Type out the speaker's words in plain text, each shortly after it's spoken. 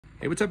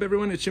Hey, what's up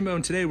everyone? It's Jimbo,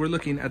 and today we're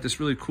looking at this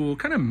really cool,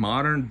 kind of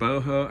modern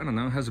boho, I don't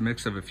know, it has a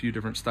mix of a few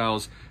different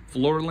styles,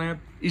 floor lamp,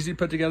 easy to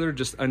put together,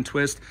 just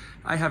untwist.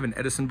 I have an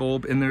Edison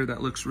bulb in there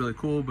that looks really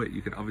cool, but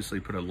you could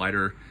obviously put a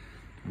lighter,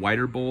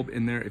 wider bulb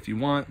in there if you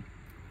want.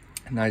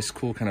 A nice,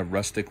 cool, kind of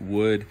rustic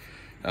wood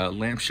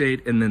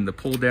lampshade, and then the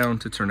pull down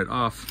to turn it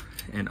off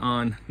and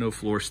on, no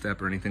floor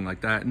step or anything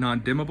like that.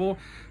 Non-dimmable,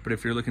 but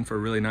if you're looking for a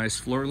really nice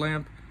floor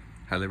lamp,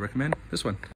 highly recommend this one.